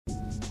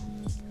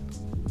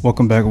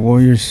Welcome back,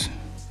 Warriors.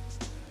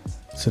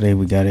 Today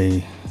we got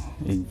a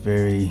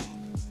very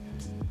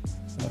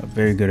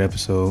good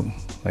episode.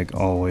 Like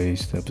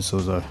always, the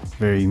episodes are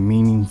very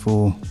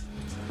meaningful,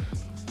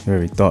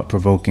 very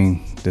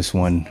thought-provoking. This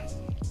one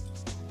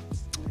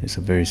is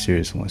a very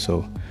serious one.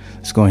 So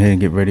let's go ahead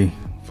and get ready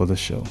for the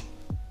show.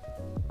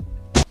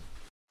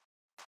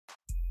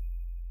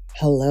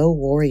 Hello,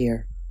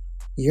 Warrior.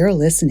 You're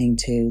listening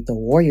to the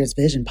Warriors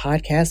Vision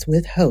podcast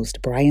with host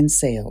Brian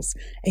Sales,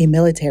 a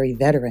military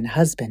veteran,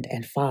 husband,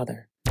 and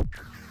father.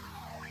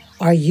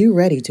 Are you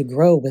ready to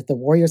grow with the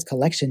Warriors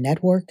Collection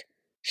Network?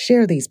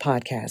 Share these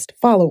podcasts,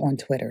 follow on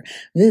Twitter,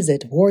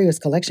 visit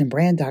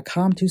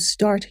warriorscollectionbrand.com to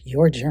start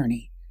your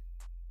journey.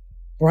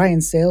 Brian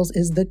Sales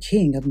is the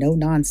king of no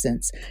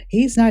nonsense.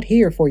 He's not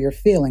here for your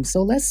feelings,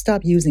 so let's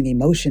stop using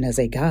emotion as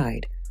a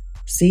guide.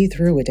 See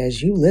through it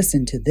as you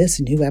listen to this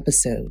new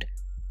episode.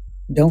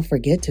 Don't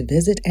forget to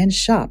visit and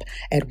shop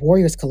at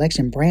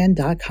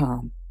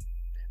warriorscollectionbrand.com.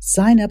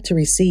 Sign up to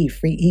receive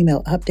free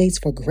email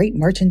updates for great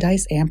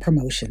merchandise and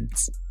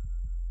promotions.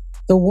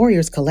 The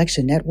Warriors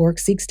Collection Network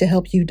seeks to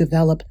help you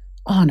develop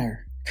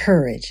honor,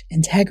 courage,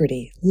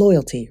 integrity,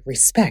 loyalty,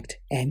 respect,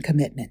 and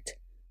commitment.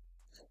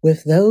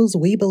 With those,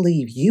 we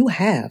believe you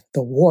have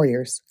the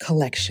Warriors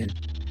Collection.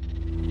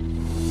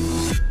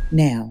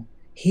 Now,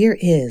 here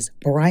is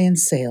Brian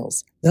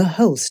Sales, the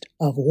host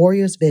of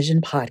Warriors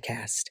Vision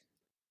Podcast.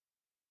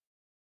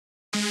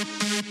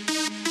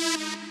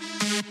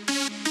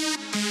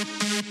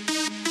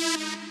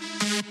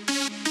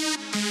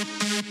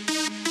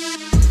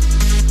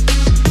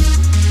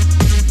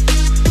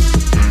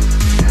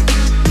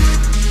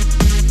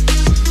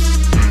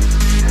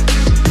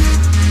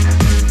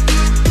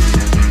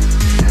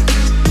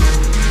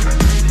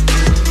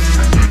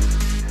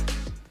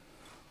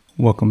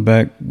 Welcome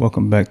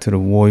back to the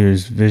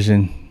Warriors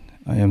Vision.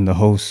 I am the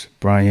host,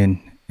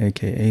 Brian,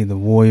 aka the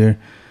Warrior.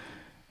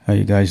 How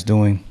you guys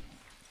doing?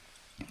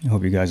 I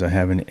hope you guys are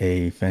having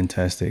a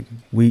fantastic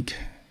week.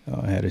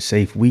 I had a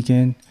safe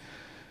weekend.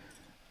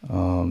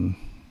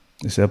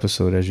 This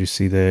episode, as you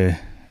see there,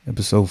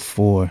 episode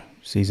 4,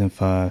 season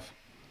 5,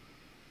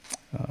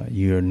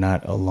 You're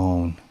Not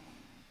Alone.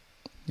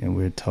 And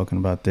we're talking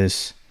about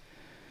this.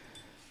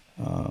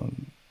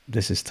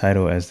 This is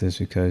titled as this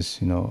because,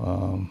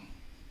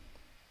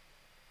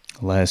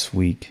 last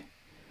week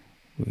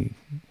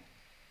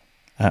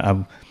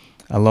I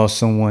lost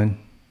someone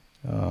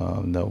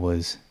that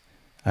was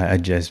I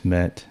just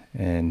met,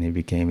 and he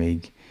became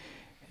a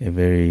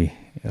very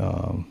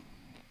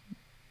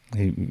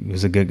he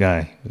was a good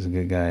guy.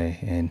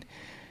 And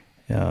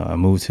I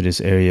moved to this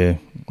area,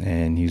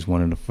 and he's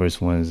one of the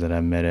first ones that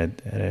I met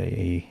at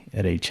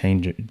a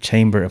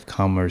Chamber of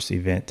Commerce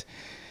event,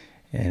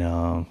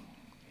 and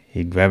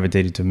he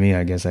gravitated to me.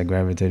 I guess I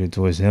gravitated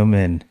towards him,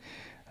 and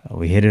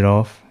we hit it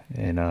off.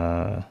 And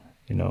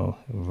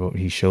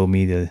he showed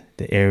me the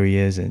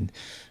areas and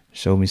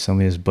showed me some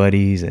of his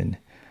buddies, and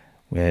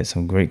we had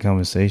some great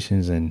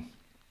conversations, and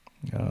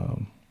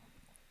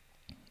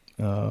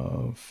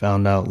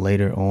found out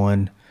later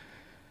on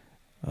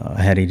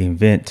I had an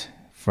event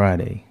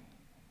Friday.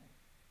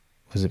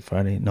 Was it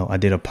Friday? No, I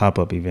did a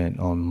pop-up event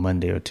on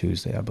Monday or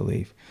Tuesday, I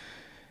believe.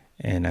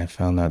 And I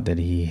found out that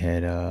he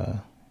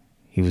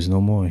was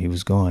no more. He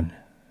was gone.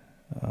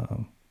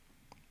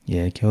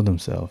 He killed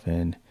himself.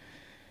 And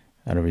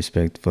out of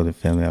respect for the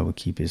family, I would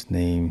keep his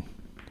name,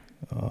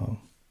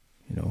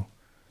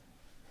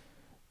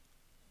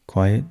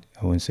 quiet.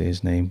 I wouldn't say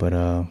his name, but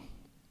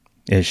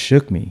it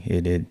shook me.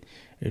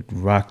 It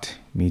rocked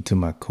me to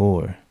my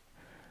core,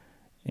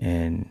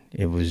 and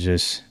it was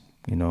just,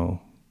 to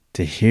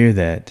hear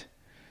that.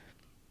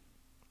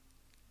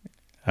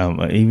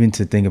 Even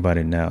to think about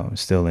it now, I'm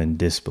still in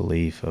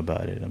disbelief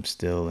about it.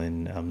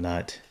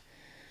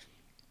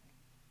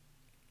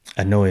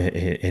 I know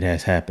it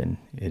has happened.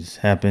 It's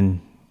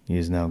happened. He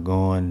is now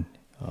gone,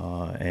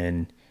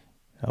 and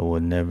I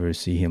will never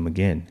see him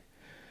again.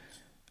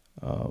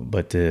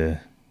 But to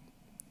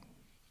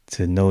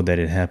know that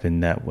it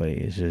happened that way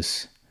is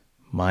just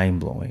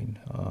mind-blowing.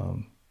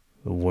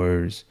 The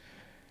words,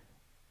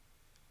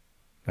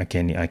 I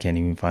can't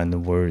even find the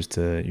words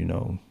to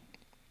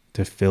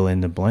fill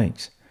in the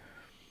blanks.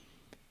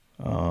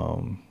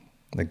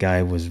 The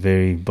guy was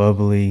very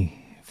bubbly,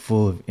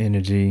 full of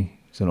energy.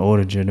 He's an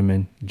older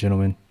gentleman.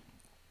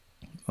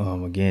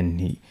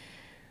 Again,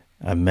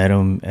 I met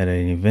him at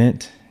an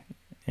event,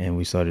 and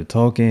we started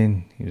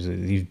talking.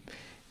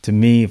 To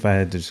me, if I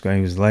had to describe,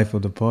 he was the life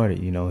of the party.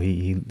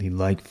 He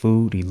liked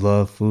food. He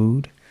loved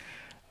food.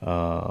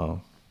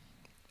 And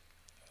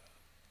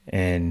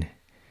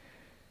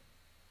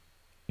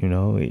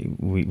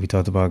we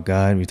talked about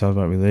God. We talked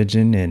about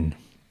religion, and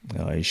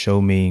he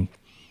showed me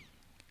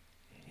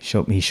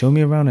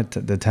around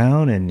the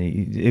town, and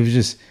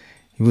he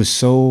was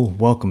so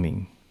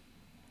welcoming.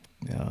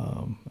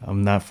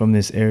 I'm not from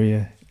this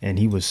area, and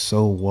he was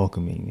so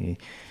welcoming.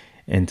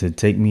 And to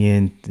take me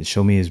in, to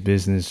show me his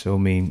business, tell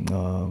me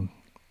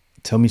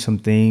some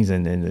things,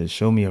 and to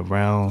show me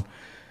around,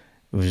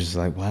 it was just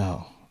like,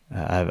 wow,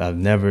 I've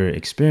never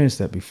experienced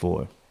that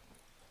before.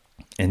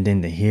 And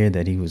then to hear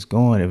that he was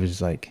gone, it was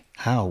just like,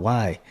 how,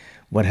 why,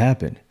 what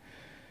happened?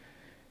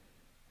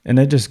 And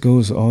that just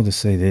goes all to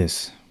say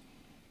this.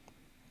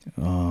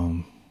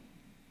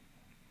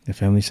 The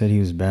family said he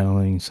was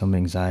battling some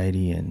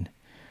anxiety, and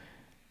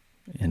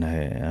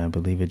I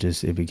believe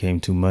it became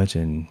too much,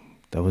 and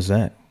that was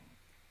that.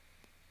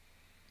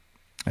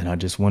 And I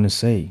just want to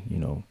say,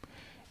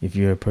 if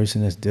you're a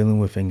person that's dealing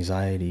with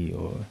anxiety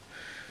or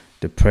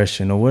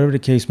depression or whatever the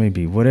case may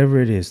be, whatever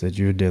it is that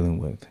you're dealing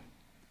with,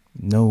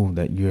 know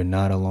that you're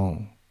not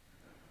alone.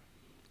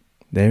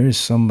 There is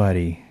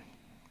somebody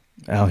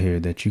out here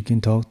that you can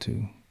talk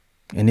to.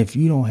 And if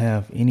you don't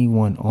have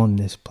anyone on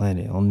this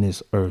planet, on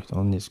this earth,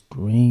 on this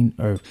green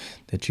earth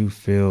that you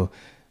feel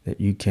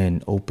that you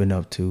can open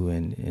up to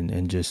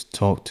and just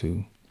talk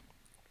to,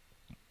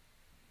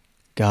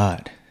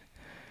 God,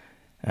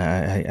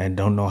 I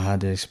don't know how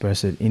to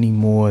express it any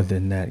more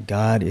than that.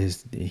 God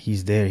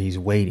he's there. He's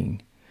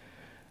waiting.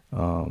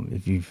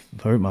 If you've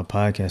heard my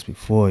podcast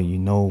before, you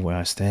know where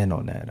I stand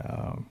on that.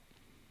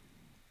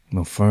 I'm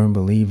a firm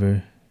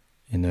believer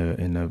in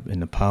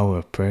the power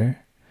of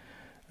prayer.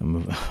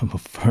 I'm a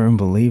firm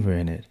believer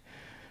in it.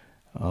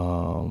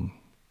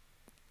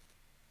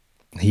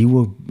 He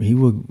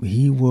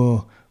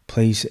will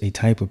place a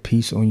type of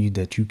peace on you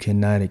that you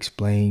cannot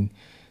explain,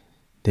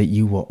 that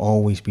you will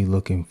always be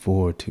looking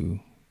forward to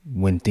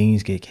when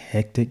things get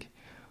hectic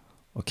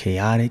or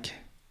chaotic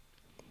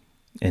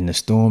and the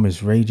storm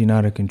is raging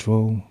out of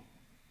control.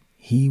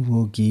 He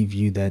will give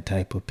you that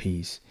type of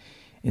peace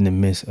in the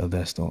midst of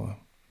that storm.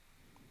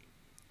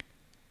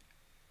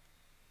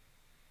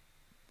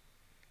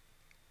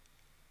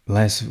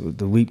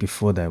 The week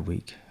before that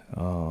week,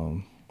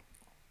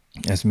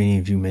 as many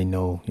of you may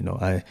know,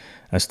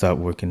 I stopped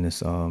working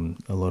this a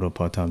little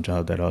part-time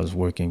job that I was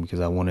working because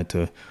I wanted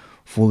to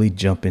fully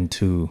jump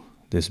into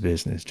this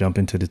business, jump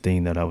into the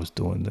thing that I was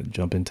doing,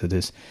 jump into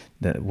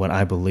that what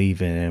I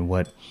believe in and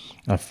what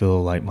I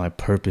feel like my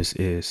purpose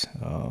is.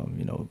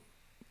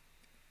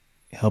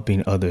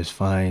 Helping others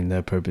find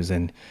their purpose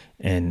and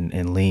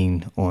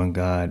lean on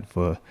God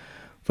for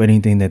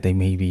anything that they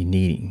may be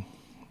needing.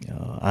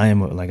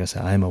 Like I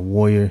said, I am a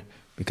warrior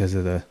because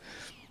of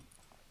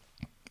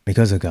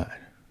God.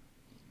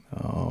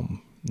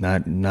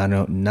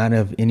 Not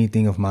of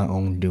anything of my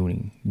own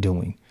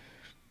doing,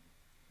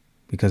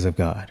 because of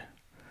God.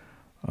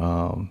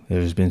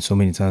 There's been so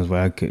many times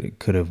where I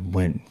could have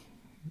went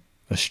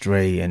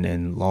astray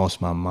and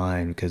lost my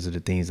mind because of the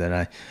things that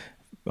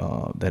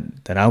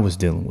I was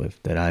dealing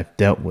with, that I've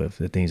dealt with,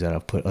 the things that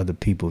I've put other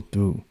people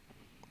through.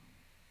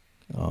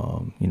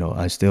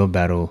 I still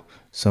battle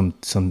some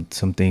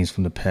things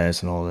from the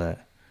past and all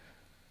that,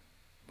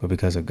 but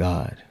because of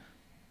God,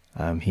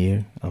 I'm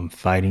here. I'm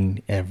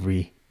fighting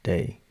every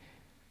day,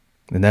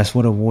 and that's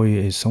what a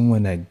warrior is: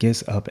 someone that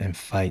gets up and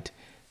fight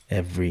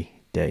every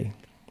day.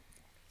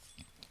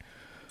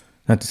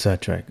 Not to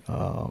sidetrack.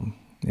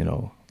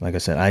 Like I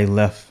said, I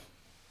left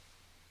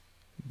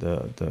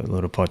the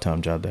little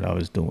part-time job that I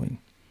was doing,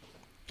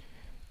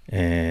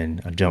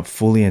 and I jumped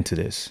fully into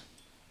it.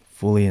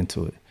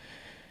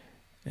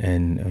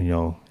 And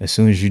as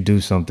soon as you do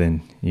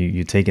something,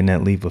 you're taking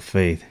that leap of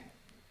faith,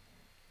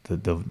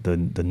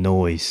 the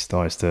noise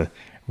starts to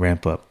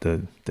ramp up,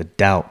 the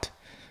doubt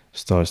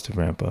starts to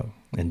ramp up,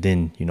 and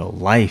then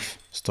life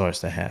starts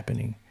to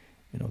happening.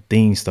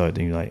 Things start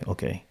to, you're like,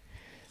 okay,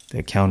 the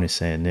accountant's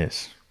saying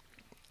this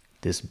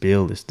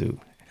bill is due.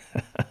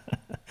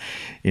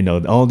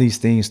 All these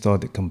things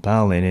start to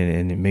compile,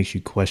 and it makes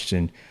you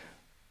question,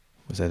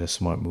 was that a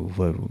smart move?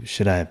 What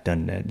should I have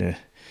done that?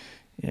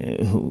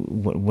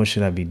 What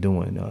should I be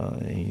doing?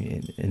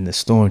 And the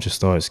storm just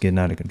starts getting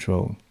out of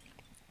control.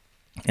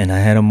 And I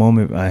had a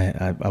moment.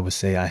 I would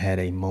say I had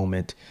a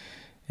moment,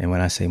 and when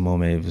I say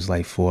moment, it was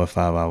like 4 or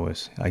 5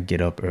 hours. I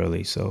get up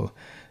early, so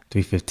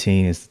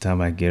 3:15 is the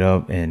time I get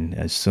up, and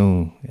as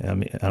soon, I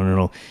don't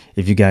know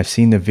if you guys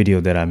seen the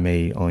video that I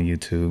made on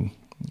YouTube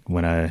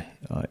when I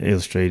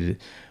illustrated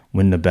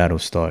when the battle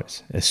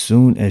starts. As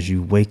soon as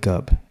you wake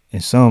up,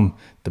 and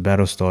the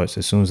battle starts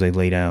as soon as they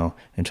lay down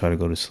and try to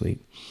go to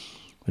sleep.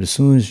 But as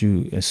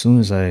soon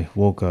as I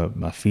woke up,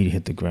 my feet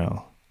hit the ground.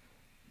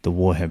 The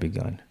war had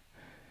begun,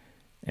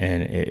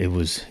 and it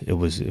was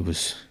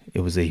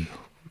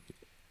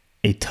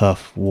a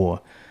tough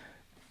war.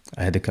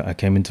 I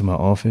came into my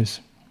office,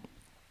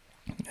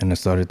 and I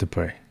started to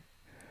pray,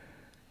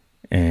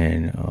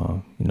 and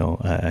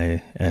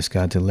I asked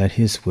God to let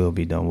His will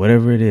be done,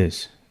 whatever it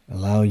is.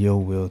 Allow Your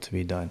will to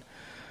be done,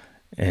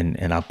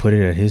 and I put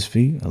it at His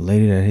feet. I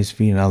laid it at His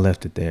feet, and I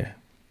left it there.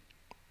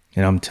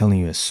 And I'm telling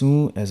you, as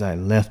soon as I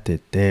left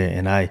it there,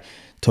 and I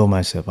told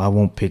myself I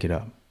won't pick it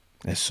up.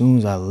 As soon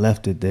as I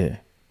left it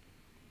there,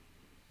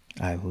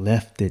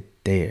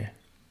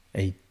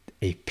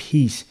 a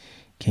peace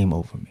came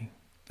over me.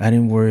 I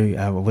didn't worry.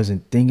 I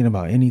wasn't thinking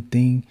about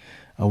anything.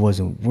 I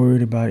wasn't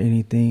worried about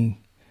anything,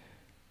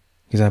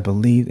 because I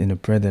believed in the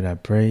prayer that I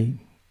prayed,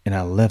 and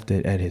I left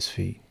it at His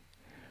feet.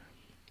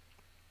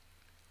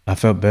 I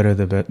felt better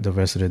the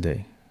rest of the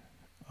day.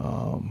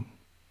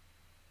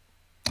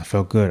 I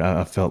felt good.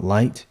 I felt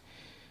light.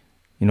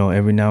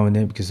 every now and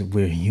then, because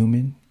we're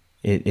human.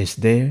 It's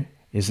there.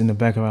 It's in the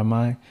back of our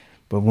mind.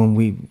 But when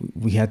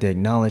we have to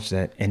acknowledge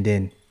that, and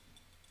then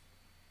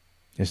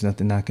there's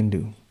nothing I can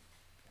do.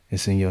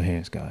 It's in your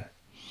hands, God.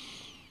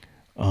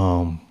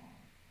 I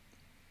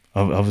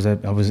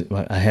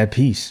had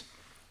peace.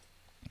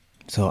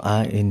 So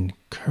I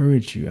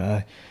encourage you.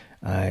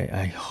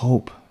 I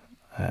hope.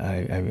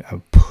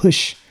 I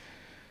push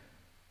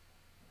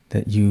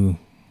that you,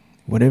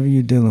 whatever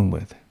you're dealing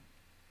with,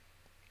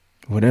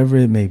 whatever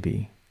it may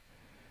be,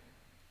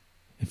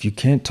 if you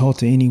can't talk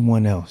to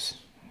anyone else,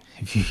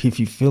 if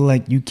you feel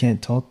like you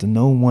can't talk to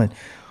no one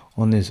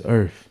on this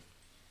earth,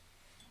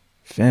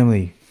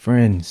 family,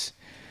 friends,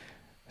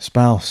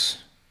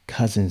 spouse,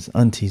 cousins,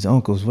 aunties,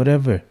 uncles,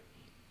 whatever,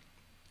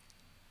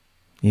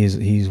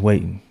 he's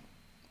waiting.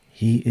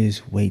 He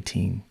is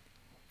waiting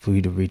for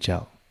you to reach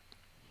out.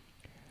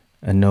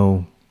 I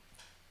know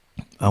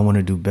I want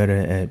to do better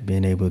at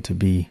being able to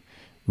be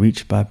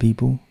reached by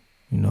people.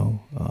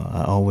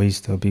 I always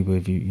tell people,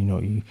 if you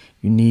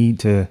need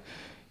to,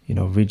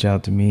 reach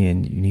out to me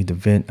and you need to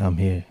vent, I'm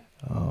here.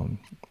 I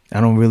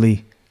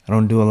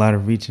don't do a lot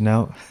of reaching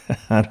out.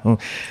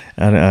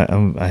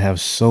 I have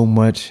so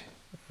much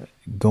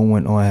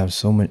going on. I have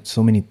so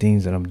many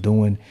things that I'm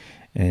doing.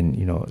 And,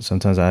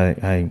 sometimes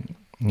the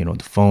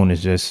phone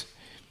is just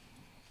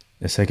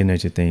a second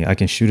nature thing. I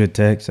can shoot a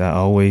text. I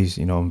always,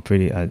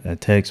 I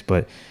text,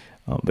 but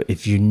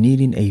if you're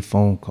needing a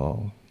phone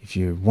call, if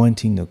you're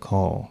wanting to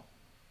call,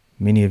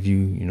 many of you,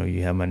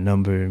 you have my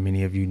number.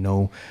 Many of you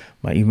know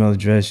my email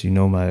address. You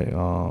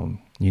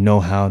know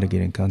how to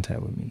get in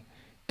contact with me.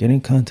 Get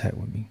in contact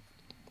with me.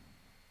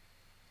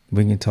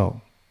 We can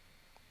talk.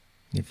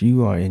 If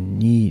you are in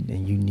need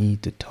and you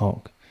need to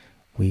talk,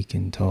 we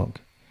can talk.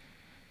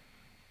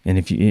 And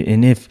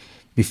if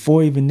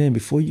before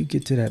you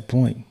get to that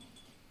point,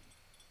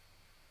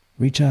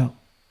 reach out.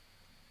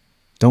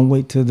 Don't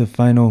wait till the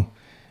final,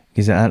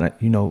 because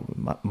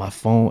my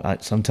phone.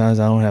 Sometimes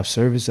I don't have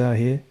service out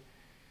here.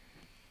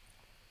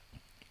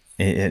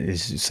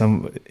 It's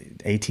some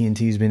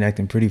AT&T's been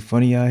acting pretty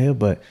funny out here,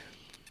 but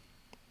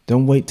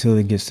don't wait till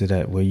it gets to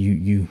that where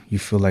you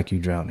feel like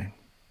you're drowning.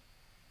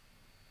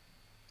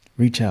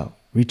 Reach out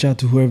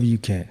to whoever you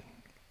can.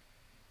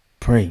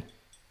 Pray.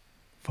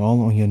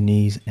 Fall on your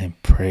knees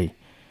and pray.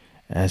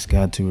 Ask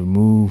God to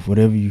remove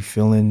whatever you're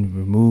feeling,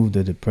 remove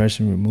the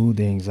depression, remove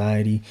the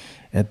anxiety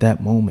at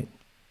that moment,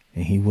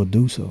 and He will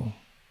do so.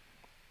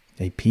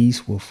 A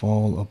peace will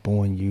fall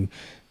upon you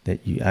that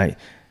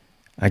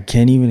I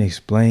can't even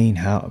explain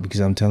how,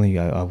 because I'm telling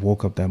you, I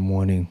woke up that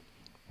morning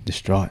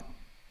distraught.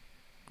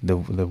 The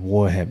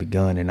war had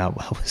begun, and I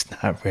was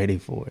not ready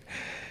for it.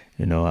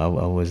 I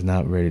was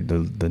not ready.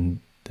 The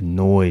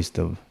noise,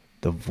 the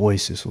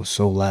voices were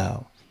so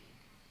loud.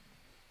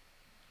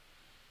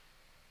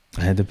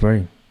 I had to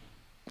pray,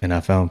 and I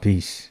found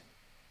peace.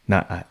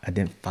 I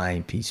didn't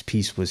find peace.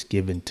 Peace was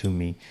given to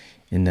me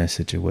in that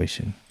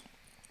situation.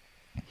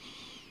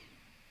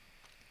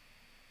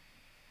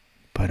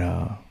 But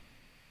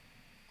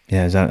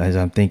as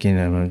I'm thinking,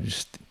 I'm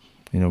just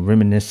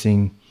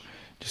reminiscing,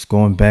 just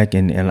going back,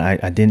 and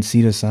I didn't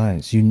see the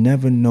signs. You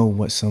never know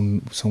what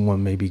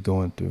someone may be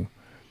going through.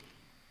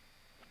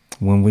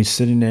 When we're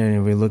sitting there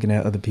and we're looking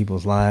at other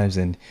people's lives,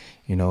 and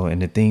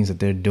and the things that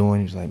they're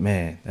doing, it's like,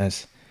 man,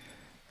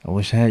 I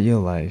wish I had your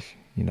life.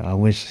 I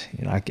wish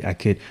I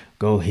could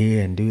go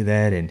here and do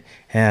that and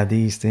have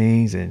these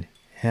things and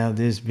have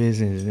this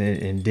business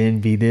and then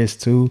be this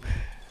too.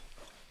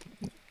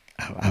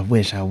 I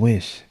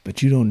wish.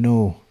 But you don't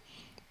know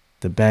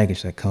the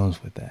baggage that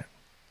comes with that.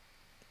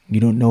 You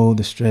don't know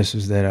the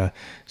stresses that are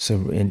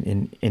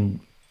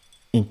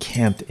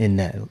encamped in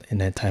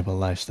that type of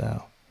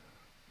lifestyle.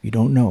 You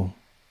don't know.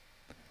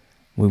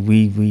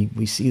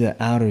 We see the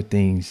outer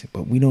things,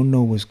 but we don't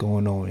know what's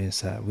going on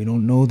inside. We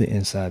don't know the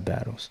inside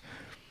battles.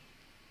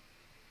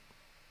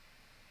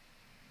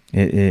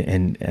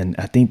 And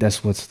I think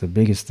that's what's the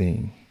biggest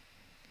thing.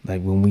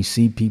 Like when we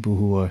see people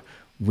who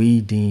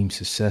we deem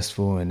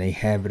successful and they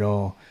have it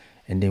all,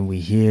 and then we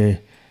hear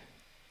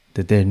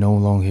that they're no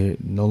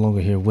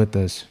longer here with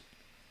us,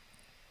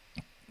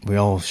 we're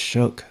all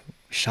shocked,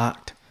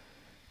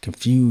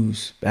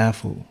 confused,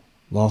 baffled,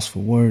 lost for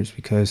words,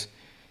 because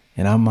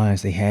in our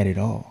minds they had it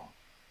all.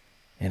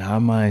 In our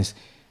minds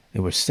they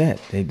were set.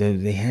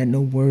 They had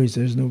no worries.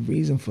 There's no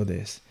reason for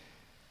this.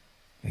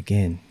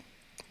 Again,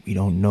 we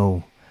don't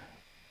know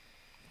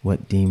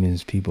what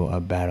demons people are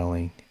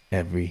battling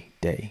every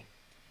day.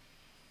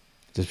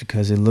 Just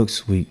because it looks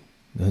sweet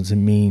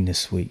doesn't mean it's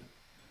sweet.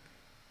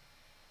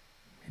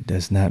 It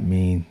does not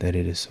mean that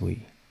it is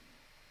sweet.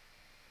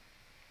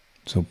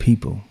 So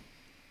people,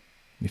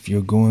 if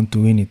you're going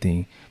through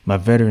anything, my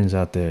veterans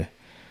out there,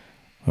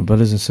 my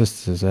brothers and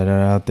sisters that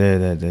are out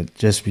there that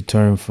just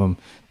returned from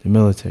the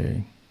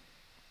military,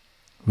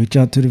 reach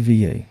out to the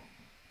VA.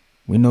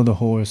 We know the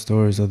horror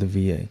stories of the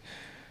VA,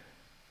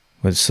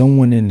 but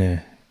someone in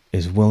there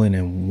is willing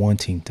and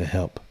wanting to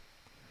help.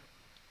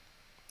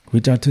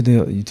 Reach out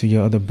to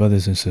your other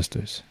brothers and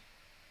sisters.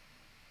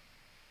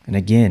 And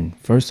again,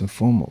 first and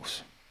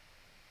foremost,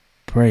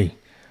 pray.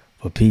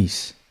 for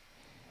peace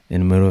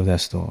in the middle of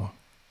that storm.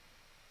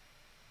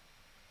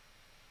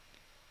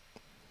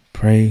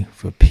 Pray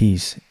for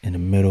peace in the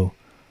middle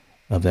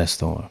of that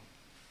storm.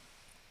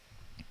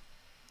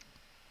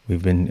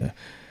 We've been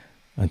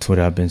on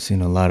Twitter, I've been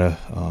seeing a lot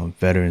of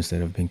veterans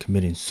that have been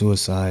committing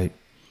suicide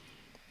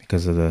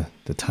because of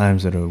the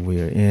times that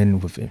we are in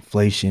with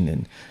inflation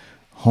and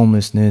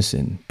homelessness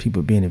and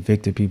people being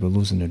evicted, people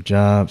losing their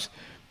jobs,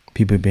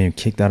 people being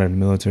kicked out of the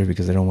military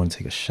because they don't want to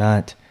take a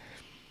shot.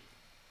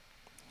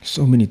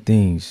 So many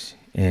things,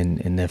 and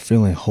they're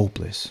feeling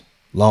hopeless,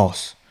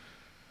 lost.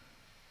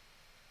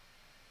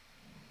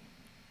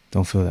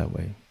 Don't feel that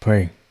way.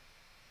 Pray.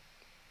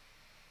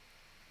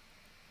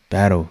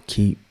 Battle.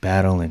 Keep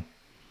battling.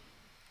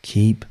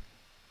 Keep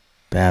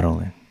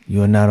battling.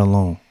 You are not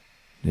alone.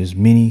 There's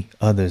many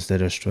others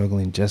that are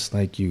struggling just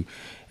like you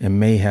and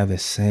may have the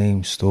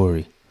same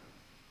story.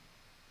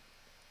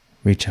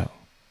 Reach out.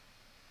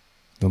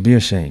 Don't be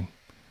ashamed.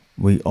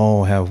 We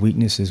all have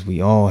weaknesses.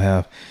 We all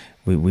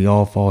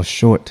fall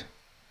short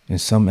in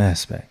some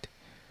aspect.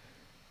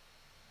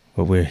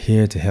 But we're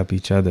here to help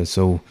each other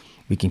so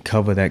we can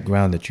cover that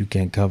ground that you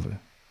can't cover.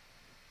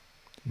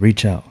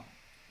 Reach out.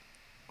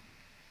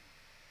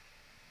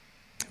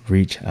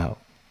 Reach out.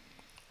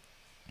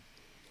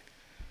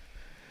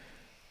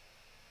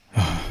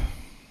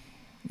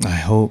 I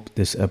hope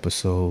this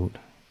episode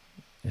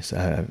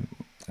I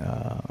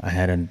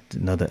had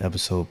another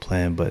episode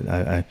planned, but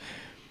I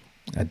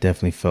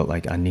definitely felt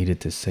like I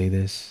needed to say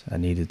this. I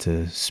needed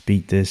to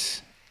speak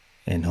this,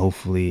 and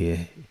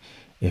hopefully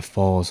it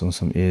falls on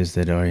some ears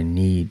that are in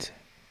need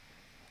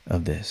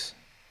of this.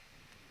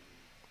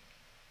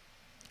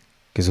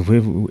 Because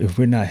if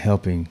we're not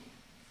helping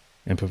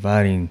and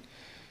providing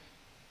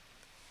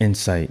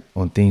insight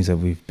on things that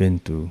we've been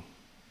through,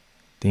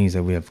 things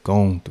that we have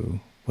gone through,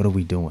 what are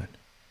we doing?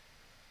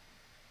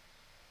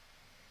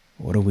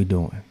 What are we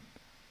doing?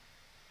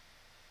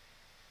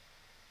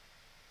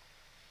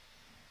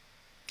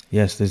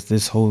 Yes,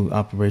 this whole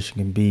operation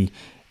can be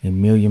a $1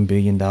 million,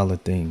 billion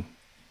thing.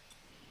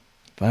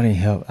 If I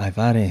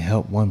didn't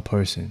help one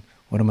person,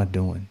 what am I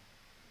doing?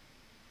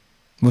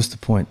 What's the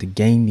point? To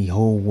gain the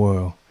whole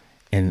world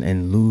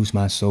and lose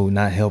my soul,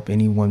 not help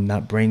anyone,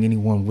 not bring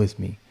anyone with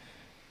me.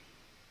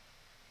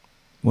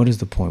 What is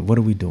the point? What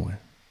are we doing?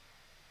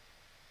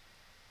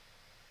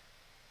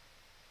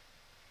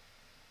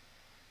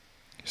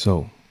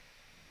 So,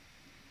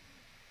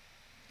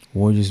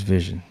 Warriors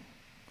Vision.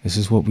 This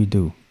is what we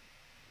do.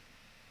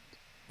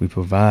 We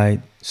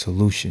provide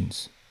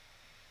solutions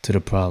to the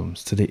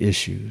problems, to the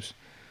issues.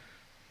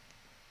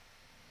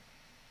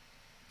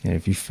 And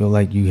if you feel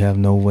like you have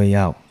no way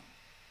out,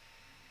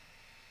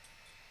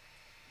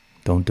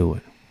 don't do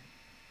it.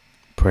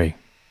 Pray.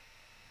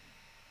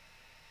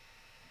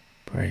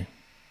 Pray.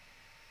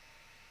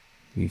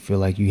 If you feel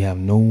like you have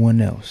no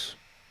one else,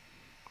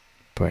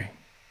 pray.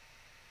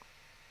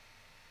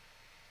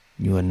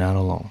 You are not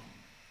alone.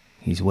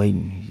 He's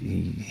waiting.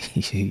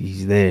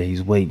 He's there.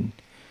 He's waiting.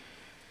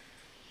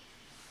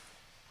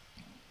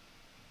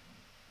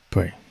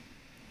 Pray.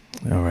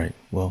 All right.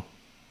 Well,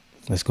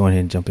 let's go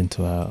ahead and jump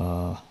into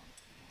our.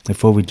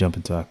 Before we jump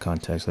into our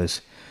context, I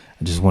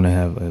just want to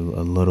have a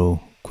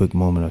little quick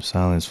moment of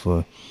silence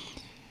for,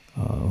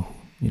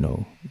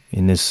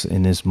 in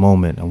this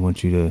moment. I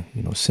want you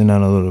to, send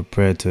out a little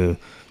prayer to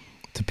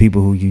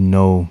people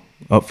who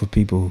up for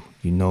people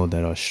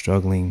that are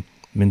struggling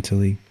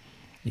mentally,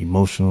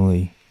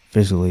 emotionally,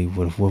 physically,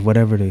 with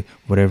whatever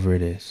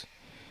it is.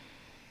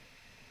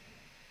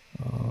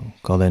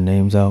 Call their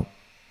names out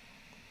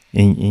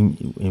in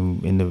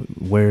the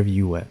wherever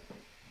you at.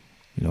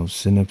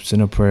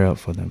 Send a prayer out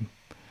for them.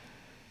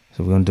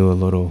 So we're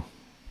gonna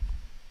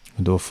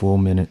do a full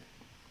minute.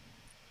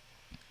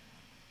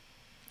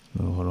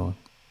 Oh, hold on.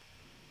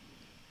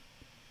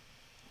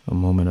 A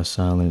moment of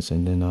silence,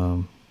 and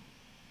then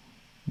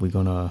we're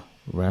gonna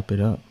wrap it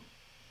up.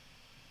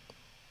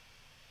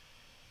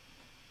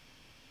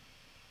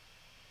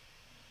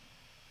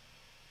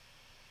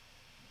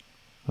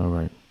 All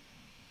right.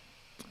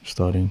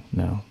 Starting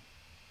now.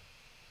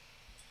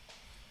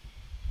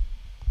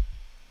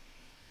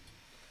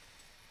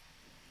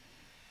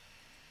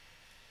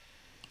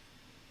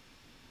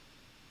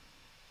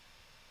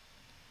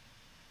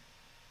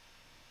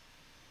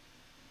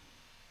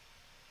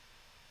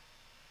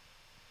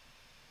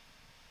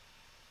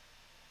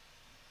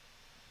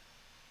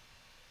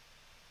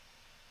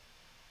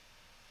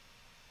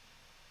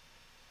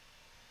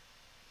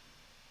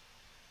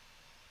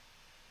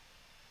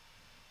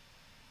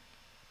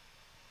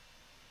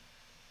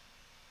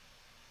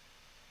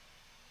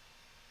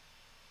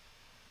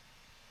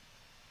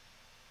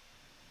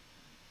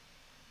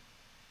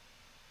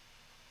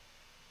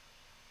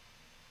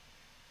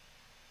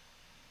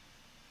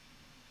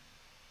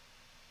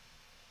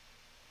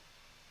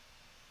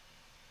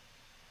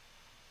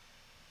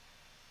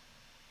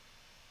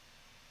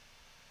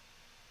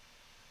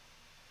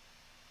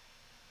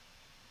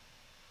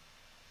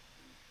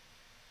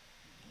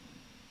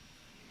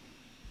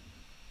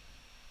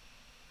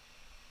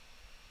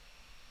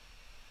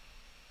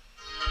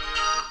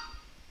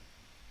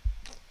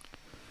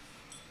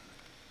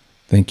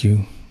 Thank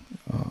you.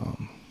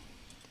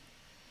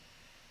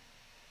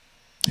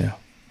 Yeah.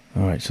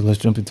 All right. So let's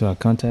jump into our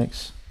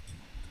contacts.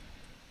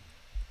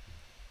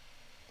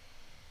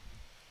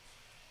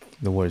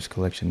 The Warriors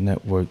Collection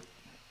Network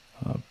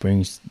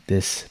brings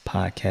this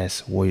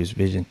podcast, Warriors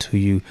Vision, to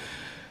you.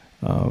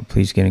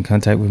 Please get in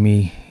contact with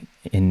me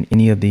in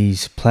any of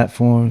these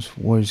platforms.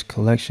 Warriors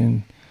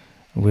Collection.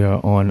 We are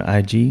on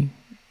IG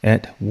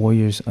at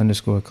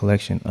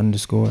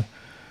Warriors_Collection_.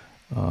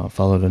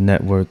 Follow the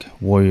network,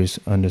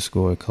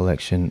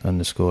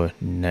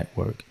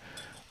 Warriors_Collection_network.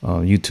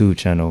 YouTube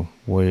channel,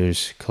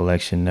 Warriors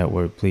Collection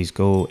Network. Please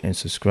go and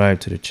subscribe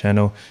to the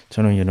channel.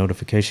 Turn on your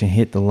notification.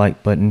 Hit the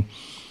like button.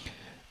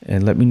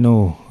 And let me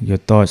know your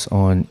thoughts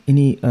on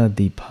any of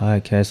the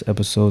podcast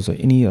episodes or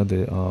any of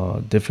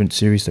the different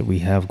series that we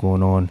have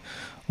going on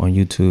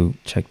YouTube.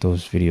 Check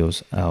those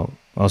videos out.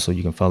 Also,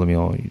 you can follow me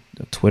on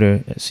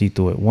Twitter at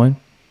cthor1.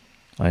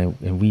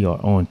 And we are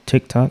on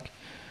TikTok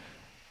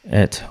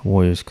at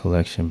Warriors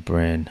Collection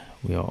Brand.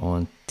 We are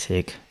on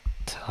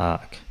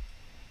TikTok.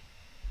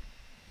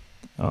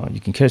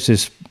 You can catch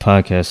this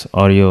podcast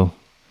audio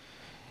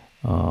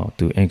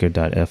through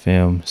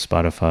Anchor.fm,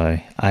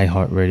 Spotify,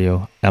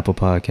 iHeartRadio, Apple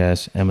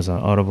Podcasts,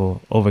 Amazon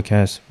Audible,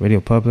 Overcast, Radio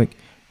Public,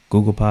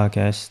 Google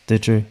Podcasts,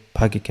 Stitcher,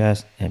 Pocket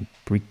Cast, and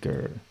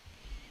Breaker.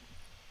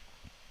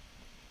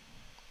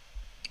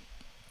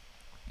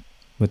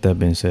 With that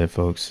being said,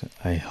 folks,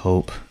 I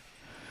hope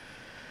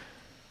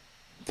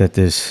that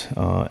this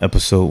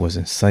episode was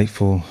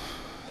insightful,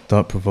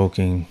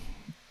 thought-provoking.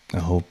 I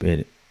hope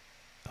it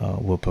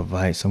will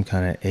provide some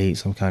kind of aid,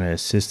 some kind of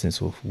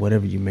assistance with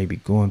whatever you may be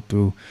going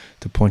through,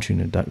 to point you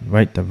in the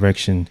right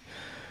direction,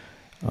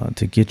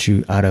 to get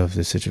you out of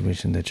the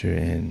situation that you're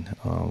in,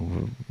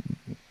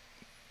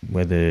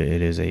 whether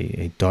it is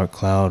a dark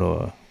cloud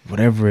or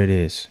whatever it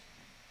is.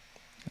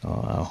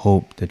 I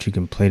hope that you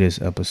can play this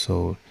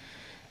episode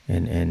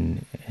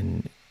and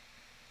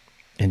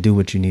do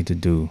what you need to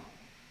do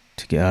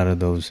to get out of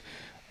those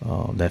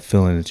that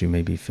feeling that you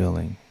may be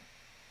feeling.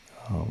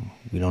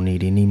 We don't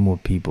need any more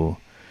people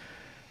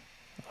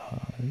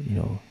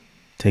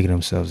taking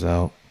themselves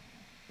out.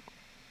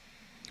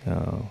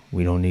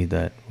 We don't need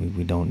that.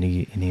 We don't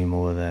need any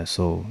more of that.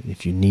 So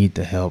if you need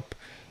the help,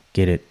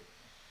 get it.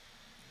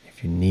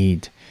 If you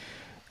need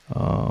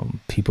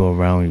people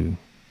around you,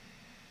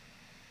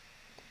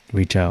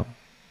 reach out.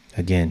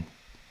 Again,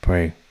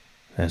 pray.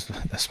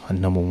 That's my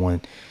number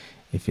one.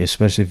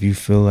 Especially if you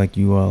feel like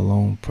you are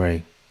alone,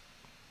 pray.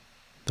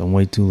 Don't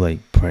wait too late.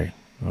 Pray.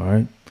 All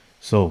right.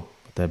 So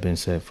with that being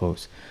said,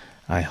 folks,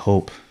 I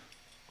hope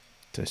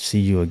to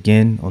see you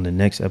again on the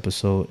next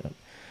episode.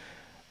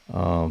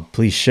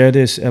 Please share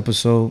this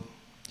episode.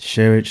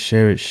 Share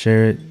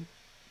it.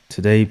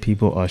 Today,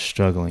 people are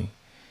struggling.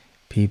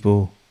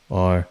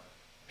 Share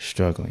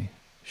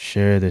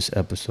this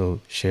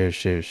episode.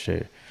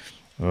 Share.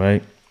 All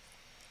right.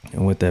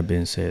 And with that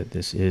being said,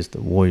 this is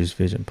the Warriors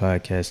Vision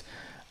Podcast.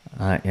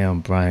 I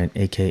am Brian,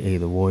 aka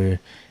The Warrior,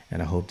 and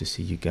I hope to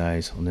see you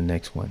guys on the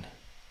next one.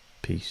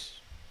 Peace.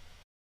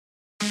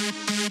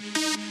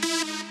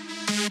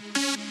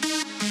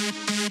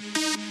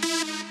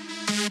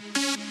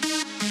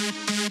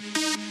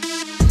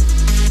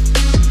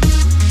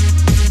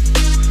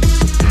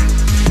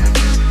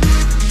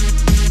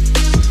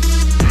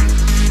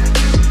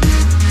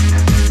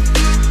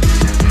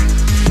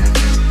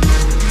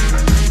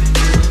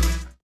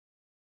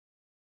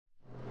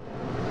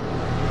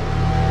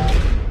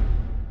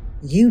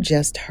 You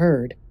just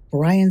heard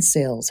Brian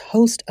Sales,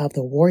 host of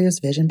the Warriors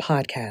Vision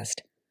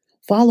Podcast.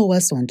 Follow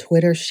us on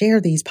Twitter,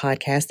 share these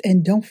podcasts,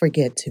 and don't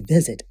forget to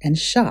visit and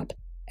shop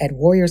at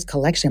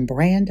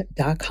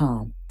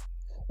warriorscollectionbrand.com.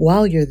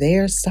 While you're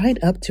there, sign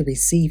up to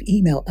receive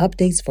email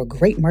updates for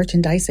great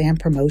merchandise and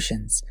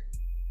promotions.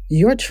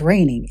 Your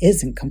training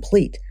isn't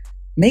complete.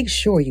 Make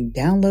sure you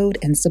download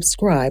and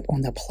subscribe on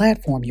the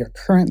platform you're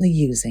currently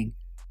using.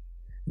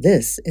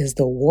 This is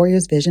the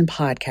Warriors Vision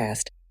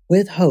Podcast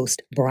with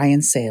host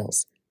Brian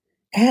Sales.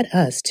 Add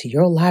us to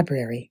your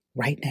library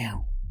right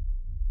now.